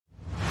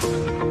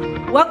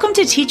Welcome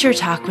to Teacher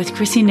Talk with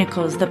Chrissy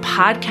Nichols, the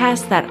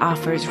podcast that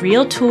offers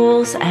real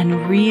tools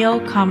and real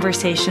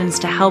conversations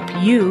to help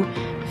you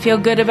feel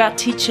good about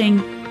teaching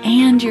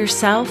and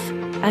yourself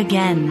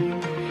again.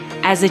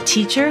 As a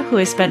teacher who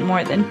has spent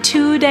more than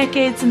 2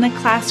 decades in the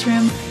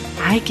classroom,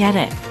 I get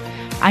it.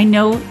 I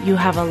know you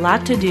have a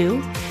lot to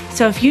do,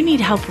 so if you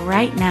need help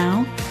right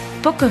now,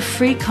 book a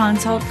free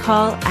consult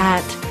call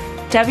at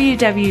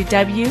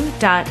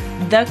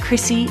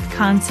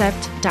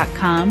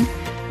www.thechrissy.concept.com.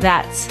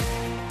 That's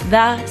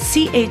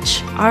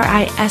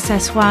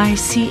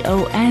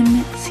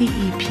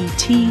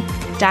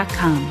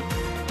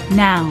thechrissy.concept.com.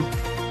 Now,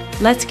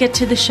 let's get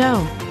to the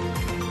show.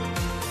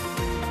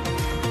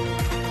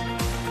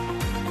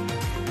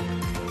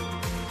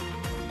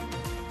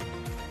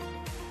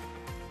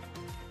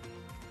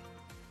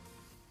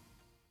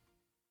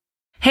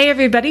 Hey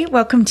everybody,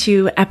 welcome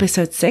to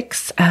episode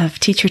 6 of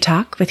Teacher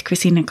Talk with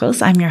Chrissy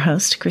Nichols. I'm your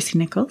host, Chrissy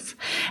Nichols,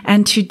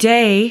 and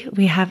today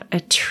we have a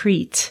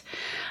treat.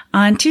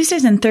 On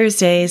Tuesdays and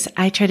Thursdays,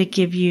 I try to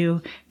give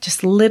you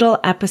just little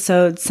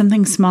episodes,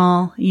 something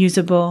small,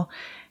 usable,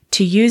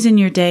 to use in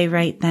your day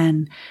right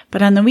then.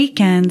 But on the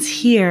weekends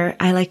here,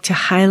 I like to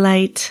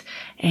highlight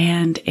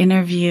and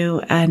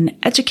interview an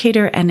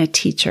educator and a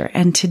teacher.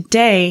 And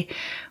today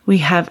we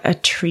have a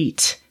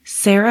treat.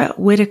 Sara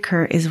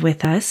Whittaker is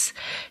with us.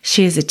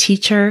 She is a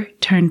teacher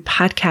turned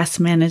podcast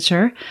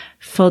manager.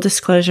 Full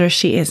disclosure,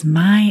 she is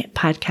my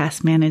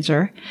podcast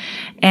manager.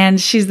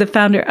 And she's the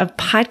founder of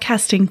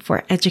Podcasting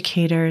for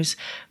Educators,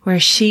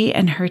 where she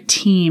and her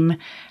team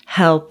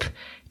help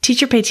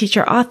teacher pay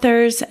teacher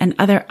authors and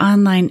other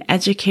online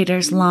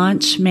educators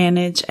launch,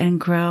 manage, and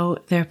grow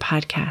their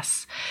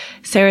podcasts.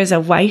 Sara is a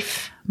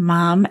wife,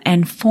 mom,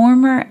 and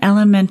former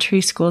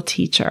elementary school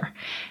teacher.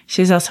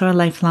 She's also a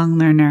lifelong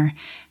learner,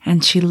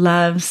 and she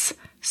loves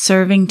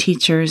serving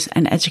teachers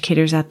and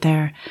educators out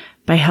there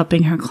by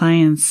helping her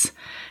clients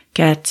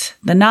get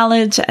the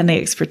knowledge and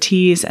the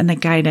expertise and the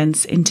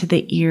guidance into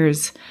the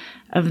ears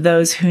of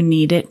those who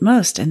need it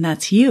most, and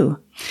that's you.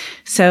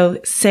 So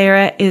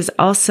Sara is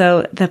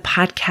also the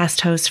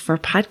podcast host for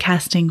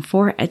Podcasting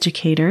for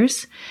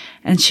Educators,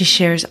 and she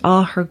shares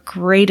all her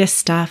greatest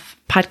stuff,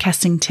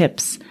 podcasting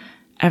tips,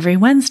 every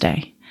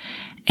Wednesday.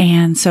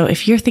 And so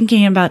if you're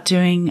thinking about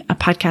doing a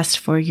podcast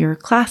for your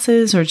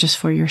classes or just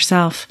for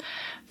yourself,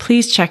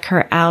 please check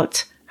her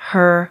out.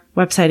 Her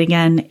website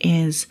again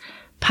is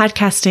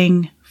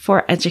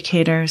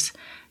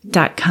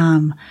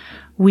podcastingforeducators.com.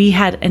 We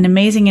had an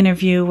amazing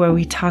interview where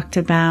we talked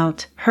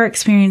about her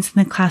experience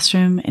in the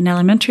classroom in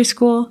elementary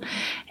school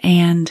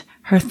and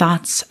her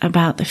thoughts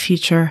about the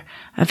future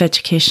of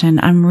education.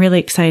 I'm really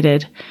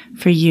excited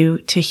for you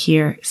to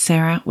hear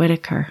Sara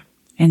Whittaker.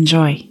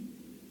 Enjoy.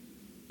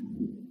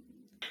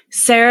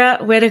 Sara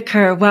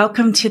Whittaker,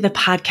 welcome to the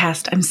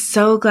podcast. I'm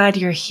so glad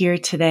you're here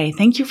today.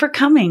 Thank you for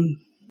coming.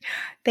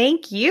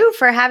 Thank you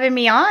for having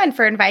me on,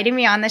 for inviting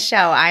me on the show.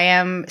 I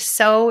am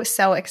so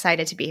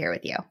excited to be here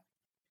with you.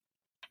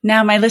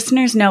 Now, my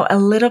listeners know a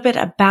little bit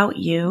about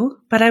you,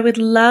 but I would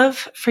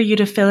love for you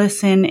to fill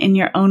us in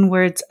your own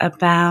words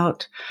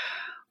about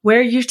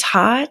where you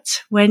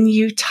taught, when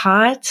you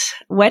taught,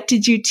 what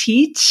did you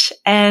teach,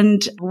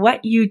 and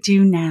what you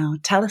do now.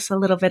 Tell us a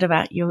little bit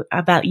about you.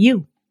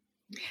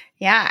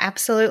 Yeah,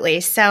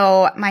 absolutely.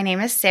 So my name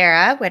is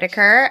Sara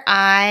Whittaker.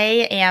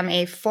 I am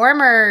a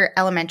former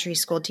elementary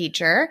school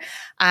teacher.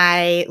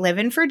 I live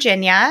in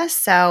Virginia.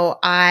 So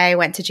I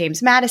went to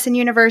James Madison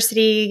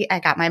University. I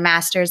got my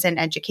master's in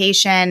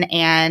education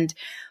and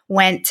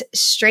went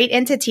straight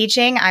into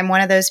teaching. I'm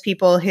one of those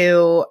people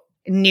who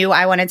knew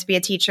I wanted to be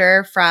a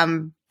teacher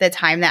from the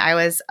time that I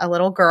was a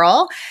little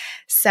girl.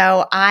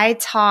 So I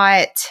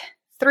taught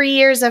 3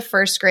 years of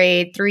first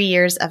grade, 3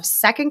 years of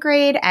second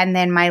grade. And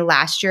then my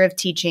last year of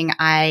teaching,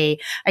 I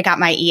got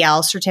my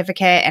EL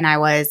certificate and I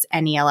was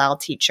an ELL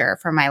teacher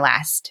for my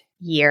last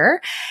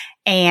year.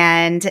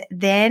 And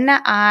then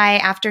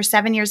after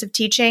 7 years of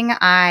teaching,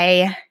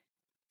 I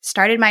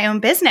started my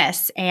own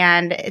business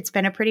and it's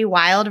been a pretty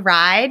wild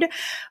ride,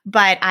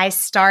 but I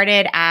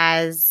started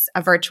as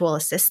a virtual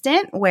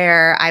assistant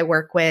where I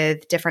work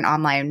with different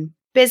online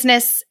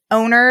business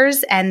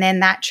owners. And then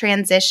that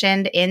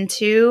transitioned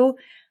into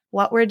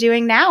what we're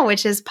doing now,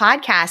 which is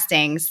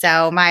podcasting.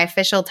 So my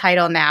official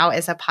title now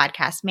is a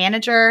podcast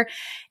manager,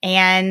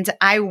 and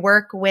I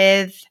work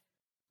with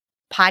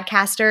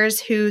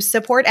podcasters who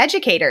support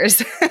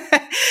educators.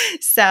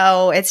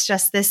 So it's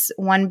just this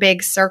one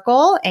big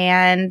circle,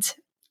 and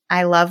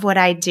I love what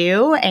I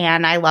do,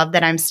 and I love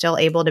that I'm still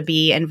able to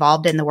be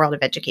involved in the world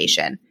of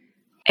education.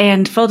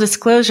 And full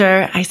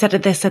disclosure, I said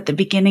this at the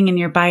beginning in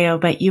your bio,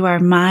 but you are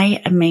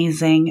my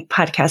amazing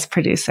podcast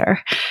producer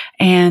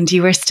and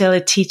you are still a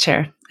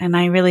teacher. And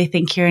I really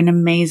think you're an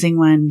amazing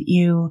one.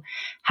 You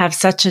have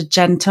such a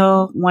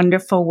gentle,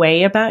 wonderful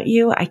way about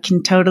you. I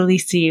can totally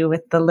see you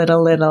with the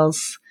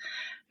littles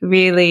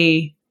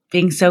really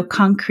being so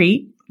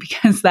concrete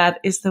because that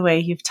is the way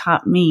you've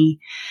taught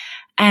me.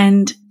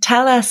 And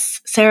tell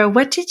us, Sara,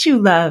 what did you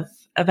love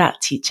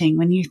about teaching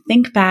when you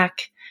think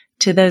back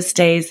to those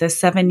days, those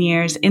 7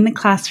 years in the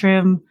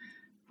classroom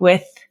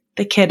with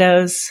the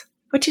kiddos.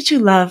 What did you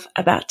love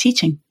about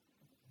teaching?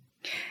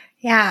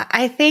 Yeah,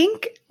 I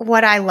think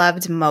what I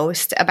loved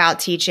most about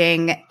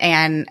teaching,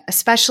 and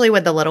especially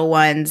with the little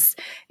ones,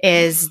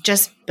 is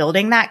just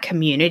building that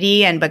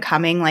community and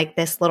becoming like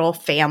this little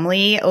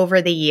family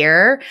over the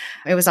year.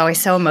 It was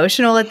always so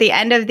emotional at the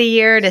end of the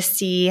year to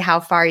see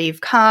how far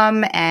you've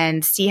come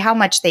and see how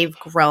much they've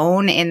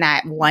grown in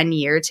that 1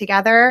 year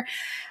together.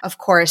 Of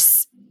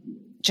course,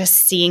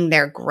 just seeing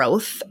their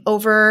growth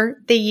over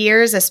the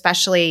years,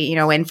 especially,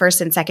 in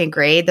first and second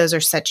grade, those are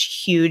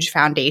such huge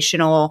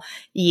foundational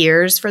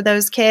years for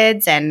those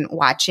kids, and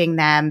watching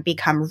them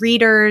become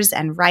readers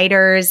and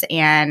writers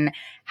and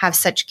have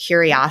such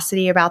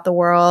curiosity about the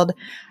world.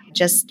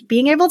 Just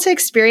being able to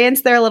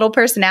experience their little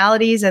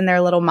personalities and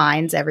their little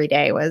minds every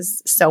day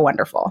was so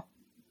wonderful.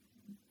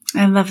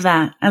 I love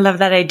that. I love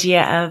that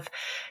idea of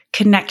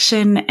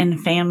connection and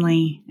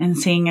family and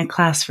seeing a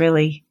class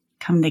really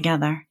come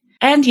together.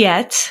 And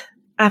yet,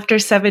 after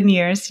 7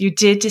 years, you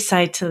did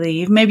decide to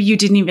leave. Maybe you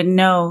didn't even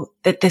know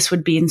that this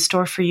would be in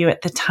store for you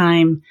at the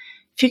time.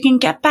 If you can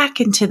get back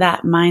into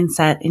that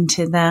mindset,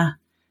 into the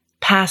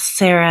past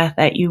Sara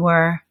that you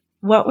were,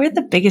 what were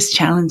the biggest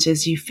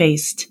challenges you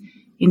faced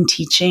in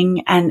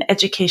teaching and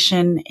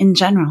education in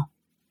general?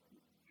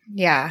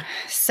 Yeah.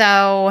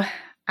 So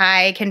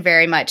I can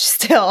very much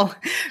still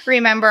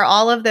remember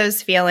all of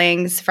those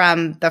feelings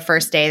from the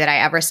first day that I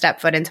ever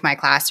stepped foot into my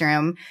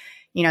classroom.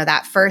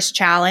 That first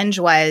challenge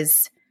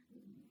was,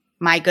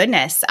 my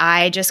goodness,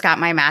 I just got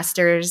my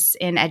master's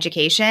in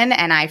education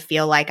and I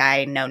feel like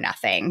I know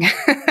nothing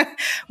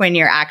when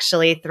you're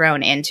actually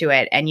thrown into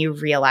it and you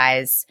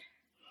realize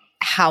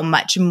how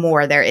much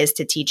more there is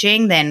to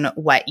teaching than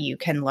what you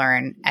can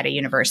learn at a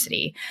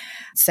university.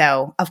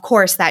 So, of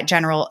course, that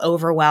general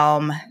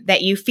overwhelm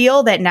that you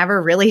feel that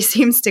never really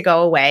seems to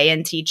go away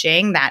in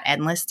teaching, that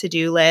endless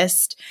to-do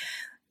list,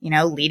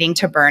 leading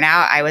to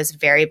burnout. I was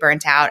very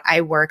burnt out.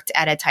 I worked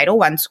at a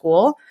Title I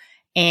school,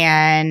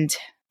 and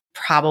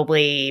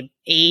probably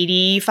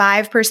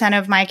 85%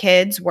 of my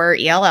kids were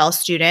ELL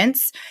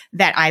students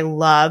that I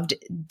loved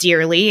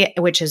dearly,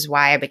 which is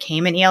why I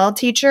became an ELL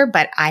teacher,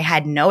 but I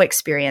had no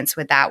experience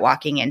with that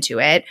walking into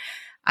it.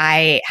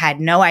 I had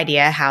no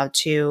idea how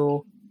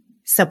to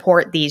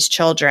support these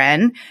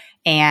children,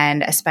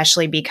 and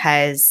especially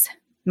because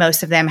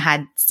most of them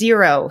had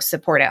zero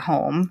support at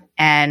home,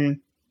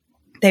 and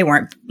they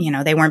weren't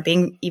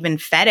being even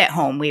fed at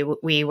home.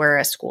 We were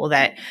a school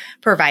that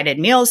provided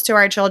meals to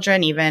our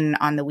children, even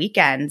on the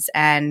weekends.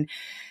 And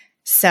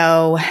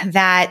so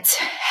that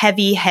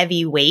heavy,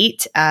 heavy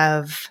weight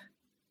of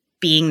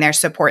being their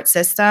support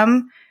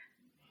system,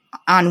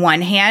 on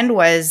one hand,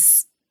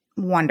 was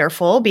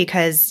wonderful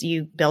because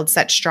you build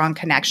such strong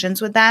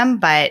connections with them,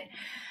 but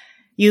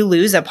you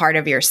lose a part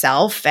of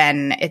yourself,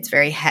 and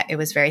it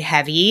was very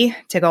heavy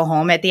to go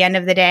home at the end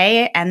of the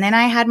day. And then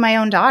I had my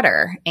own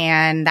daughter,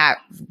 and that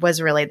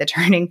was really the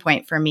turning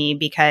point for me,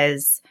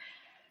 because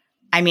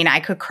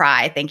I could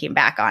cry thinking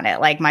back on it.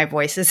 Like, my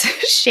voice is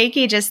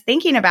shaky just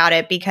thinking about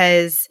it,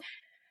 because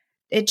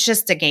it's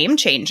just a game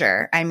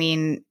changer.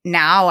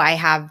 Now I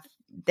have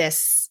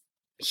this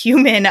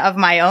human of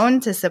my own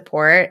to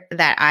support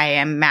that I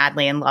am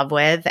madly in love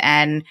with,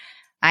 and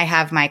I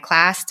have my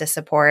class to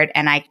support,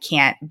 and I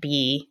can't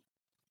be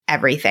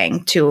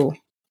everything to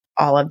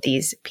all of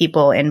these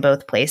people in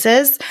both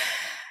places.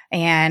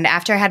 And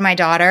after I had my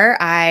daughter,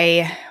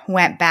 I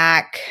went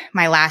back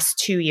my last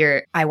 2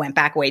 years. I went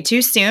back way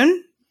too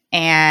soon.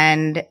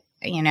 And,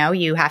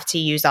 you have to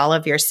use all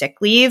of your sick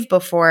leave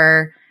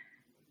before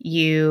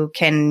you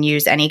can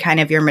use any kind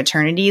of your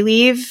maternity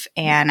leave.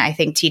 And I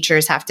think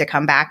teachers have to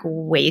come back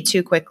way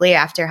too quickly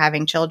after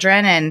having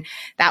children. And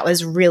that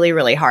was really,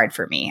 really hard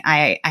for me.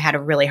 I had a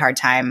really hard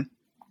time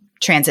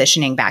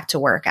transitioning back to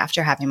work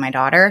after having my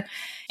daughter.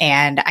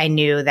 And I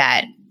knew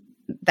that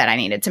I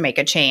needed to make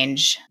a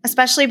change,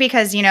 especially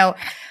because,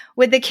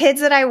 with the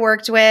kids that I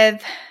worked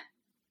with,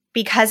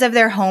 because of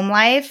their home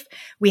life,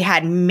 we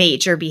had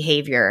major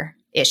behavior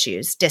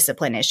issues,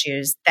 discipline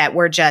issues that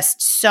were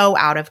just so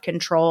out of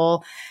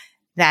control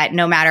that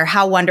no matter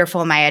how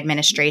wonderful my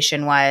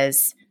administration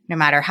was, no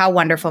matter how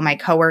wonderful my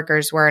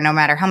coworkers were, no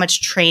matter how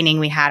much training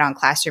we had on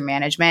classroom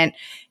management,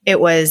 it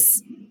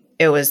was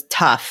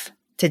tough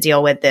to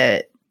deal with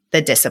the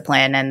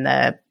discipline and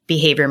the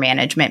behavior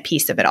management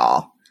piece of it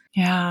all.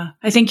 Yeah,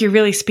 I think you're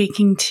really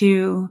speaking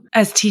to,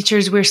 as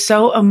teachers, we're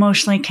so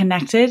emotionally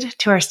connected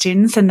to our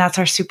students, and that's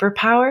our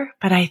superpower.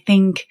 But I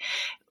think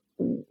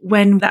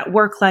when that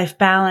work-life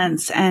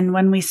balance, and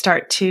when we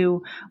start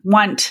to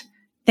want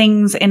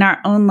things in our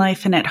own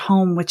life and at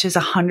home, which is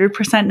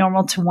 100%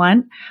 normal to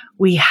want,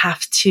 we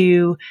have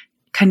to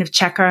kind of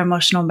check our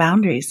emotional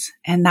boundaries.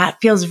 And that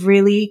feels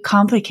really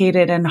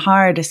complicated and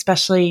hard,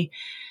 especially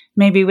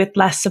maybe with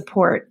less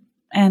support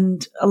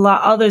and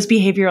all those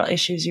behavioral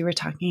issues you were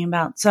talking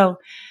about. So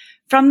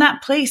from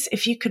that place,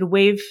 if you could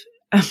wave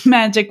a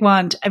magic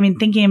wand,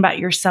 thinking about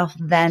yourself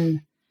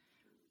then,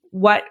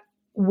 what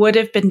would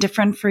have been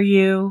different for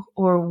you,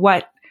 or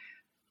what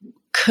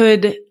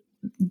could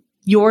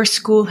your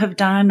school have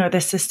done or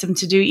the system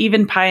to do,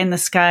 even pie in the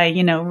sky,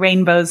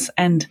 rainbows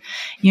and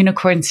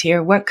unicorns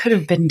here? What could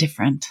have been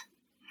different?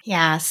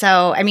 Yeah.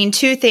 So, I mean,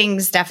 two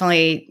things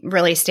definitely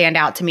really stand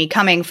out to me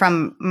coming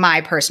from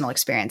my personal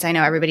experience. I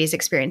know everybody's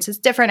experience is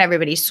different.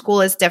 Everybody's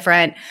school is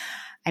different.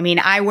 I mean,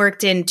 I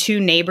worked in 2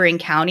 neighboring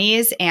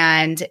counties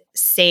and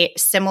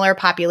similar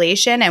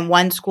population, and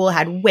one school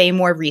had way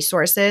more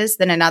resources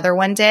than another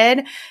one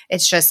did.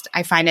 It's just,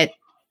 I find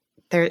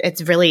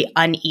it's really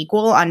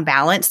unequal,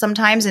 unbalanced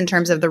sometimes in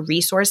terms of the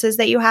resources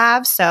that you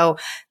have. So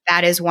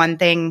that is one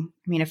thing.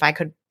 I mean, if I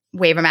could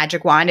wave a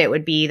magic wand, it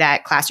would be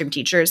that classroom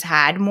teachers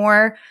had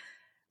more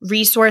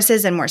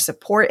resources and more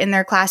support in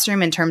their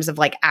classroom in terms of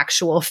like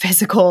actual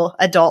physical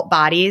adult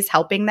bodies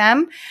helping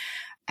them.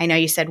 I know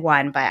you said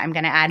one, but I'm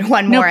going to add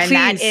one more. Please.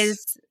 And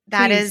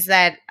that is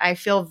that I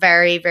feel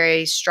very,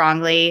 very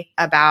strongly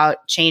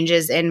about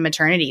changes in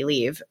maternity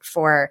leave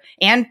for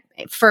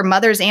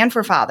mothers and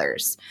for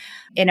fathers.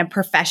 In a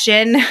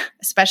profession,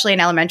 especially in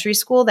elementary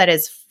school, that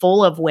is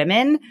full of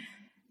women,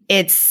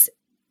 it's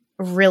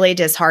really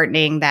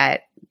disheartening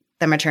that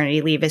the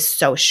maternity leave is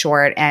so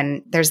short.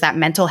 And there's that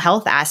mental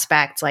health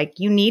aspect. Like,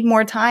 you need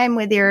more time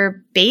with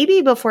your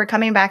baby before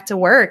coming back to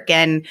work.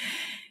 And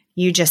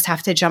you just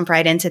have to jump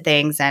right into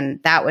things.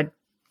 And that would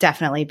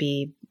definitely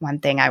be one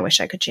thing I wish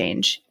I could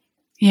change.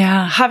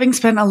 Yeah. Having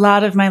spent a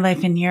lot of my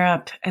life in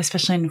Europe,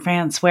 especially in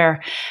France,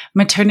 where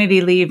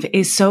maternity leave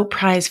is so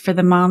prized for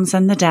the moms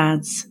and the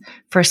dads,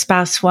 for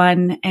spouse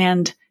one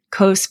and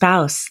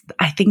co-spouse.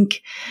 I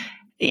think,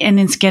 and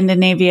in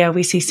Scandinavia,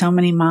 we see so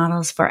many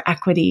models for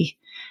equity.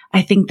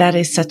 I think that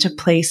is such a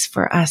place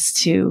for us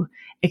to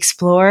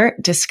explore,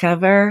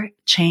 discover,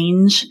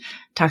 change,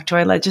 talk to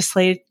our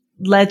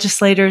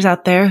legislators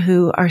out there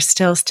who are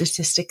still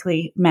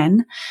statistically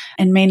men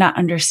and may not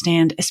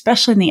understand,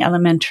 especially in the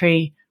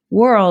elementary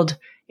world,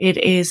 it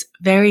is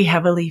very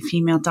heavily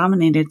female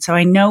dominated. So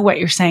I know what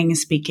you're saying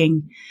is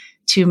speaking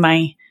to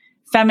my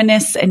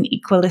feminists and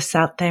equalists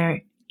out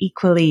there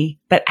equally,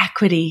 but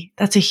equity,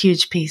 that's a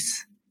huge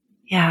piece.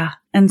 Yeah.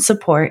 And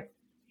support.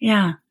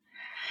 Yeah.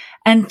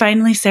 And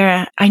finally,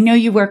 Sara, I know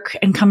you work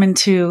and come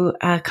into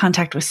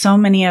contact with so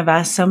many of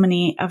us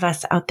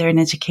out there in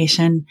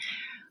education.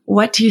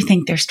 What do you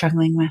think they're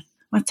struggling with?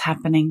 What's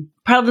happening?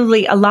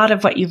 Probably a lot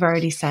of what you've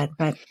already said,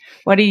 but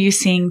what are you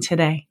seeing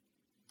today?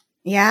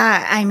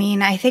 Yeah, I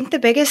mean, I think the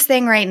biggest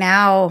thing right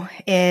now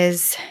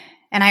is,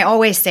 and I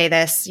always say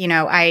this,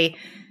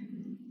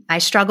 I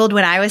struggled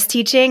when I was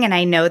teaching, and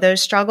I know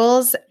those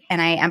struggles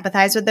and I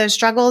empathize with those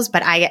struggles,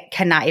 but I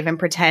cannot even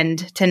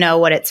pretend to know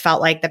what it's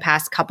felt like the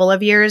past couple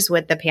of years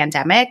with the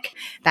pandemic.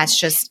 That's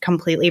just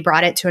completely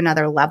brought it to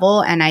another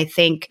level. And I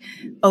think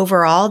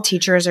overall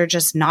teachers are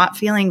just not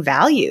feeling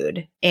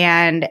valued.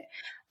 And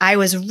I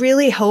was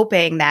really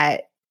hoping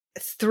that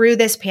through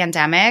this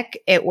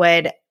pandemic, it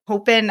would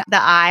open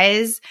the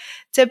eyes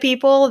to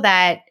people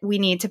that we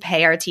need to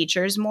pay our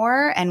teachers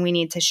more and we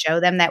need to show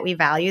them that we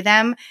value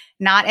them,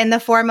 not in the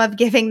form of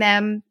giving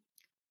them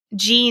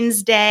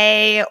jeans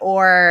day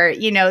or,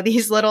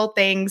 these little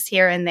things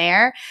here and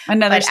there.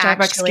 Another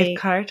Starbucks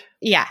gift card.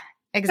 Yeah,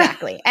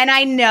 exactly. And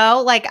I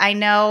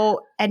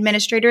know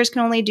administrators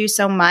can only do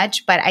so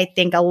much, but I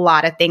think a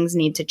lot of things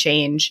need to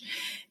change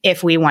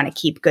if we want to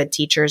keep good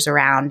teachers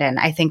around. And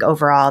I think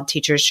overall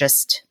teachers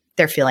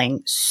they're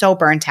feeling so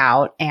burnt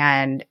out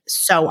and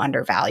so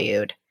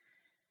undervalued.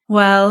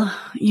 Well,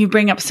 you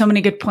bring up so many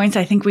good points.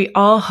 I think we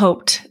all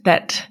hoped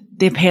that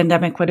the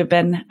pandemic would have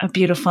been a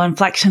beautiful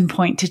inflection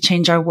point to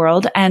change our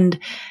world. And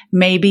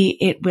maybe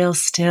it will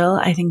still.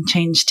 I think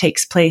change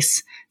takes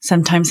place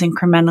sometimes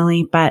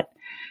incrementally, but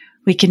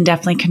we can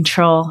definitely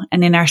control,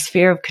 and in our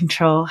sphere of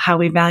control, how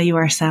we value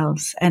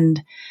ourselves.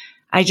 And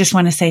I just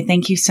want to say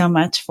thank you so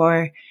much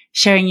for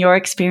sharing your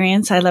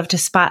experience. I love to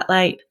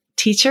spotlight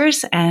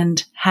teachers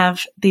and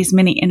have these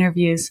mini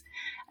interviews.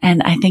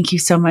 And I thank you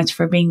so much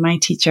for being my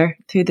teacher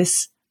through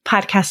this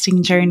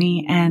podcasting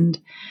journey,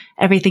 and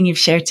everything you've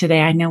shared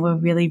today, I know will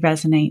really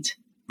resonate.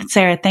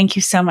 Sara, thank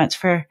you so much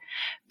for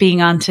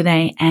being on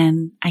today.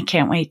 And I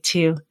can't wait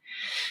to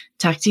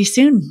talk to you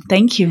soon.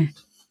 Thank you.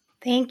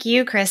 Thank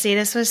you, Chrissy.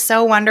 This was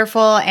so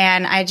wonderful.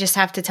 And I just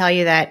have to tell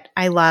you that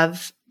I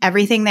love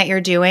everything that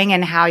you're doing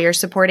and how you're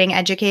supporting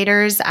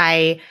educators.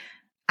 I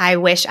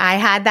wish I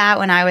had that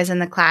when I was in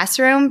the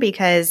classroom,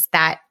 because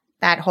that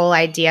whole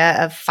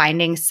idea of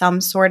finding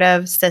some sort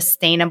of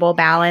sustainable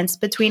balance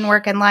between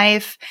work and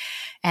life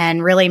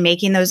and really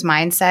making those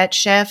mindset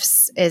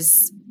shifts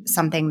is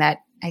something that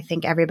I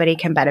think everybody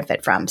can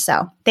benefit from.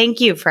 So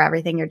thank you for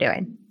everything you're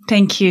doing.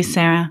 Thank you,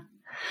 Sara.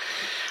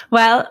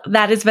 Well,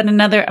 that has been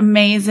another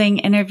amazing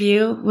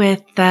interview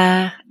with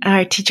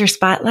our Teacher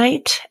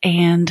Spotlight,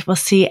 and we'll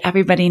see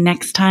everybody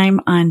next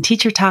time on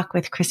Teacher Talk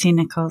with Chrissy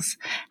Nichols.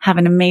 Have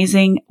an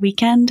amazing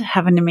weekend.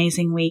 Have an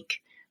amazing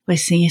week. We'll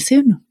see you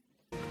soon.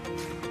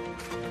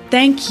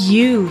 Thank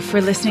you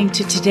for listening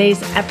to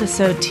today's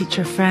episode,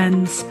 teacher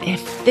friends.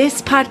 If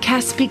this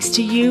podcast speaks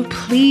to you,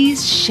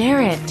 please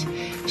share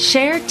it.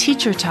 Share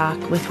Teacher Talk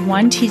with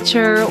one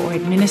teacher or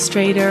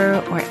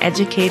administrator or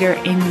educator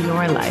in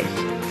your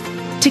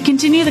life. To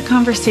continue the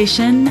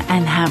conversation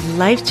and have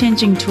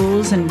life-changing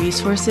tools and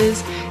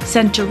resources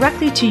sent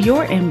directly to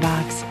your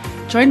inbox,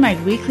 join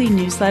my weekly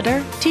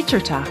newsletter, Teacher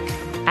Talk,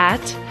 at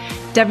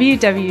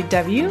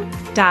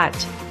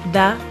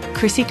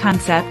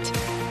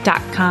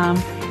www.thechrissyconcept.com.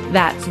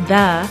 That's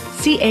the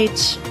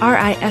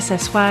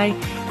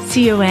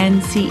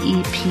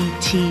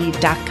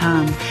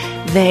CHRISSYCONCEPT.com.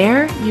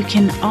 There, you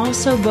can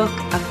also book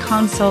a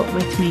consult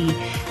with me.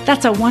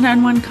 That's a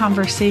one-on-one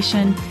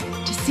conversation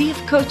to see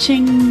if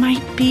coaching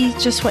might be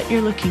just what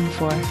you're looking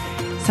for.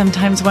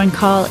 Sometimes one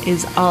call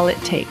is all it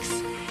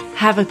takes.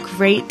 Have a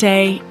great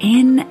day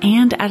in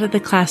and out of the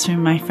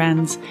classroom, my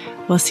friends.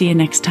 We'll see you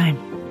next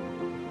time.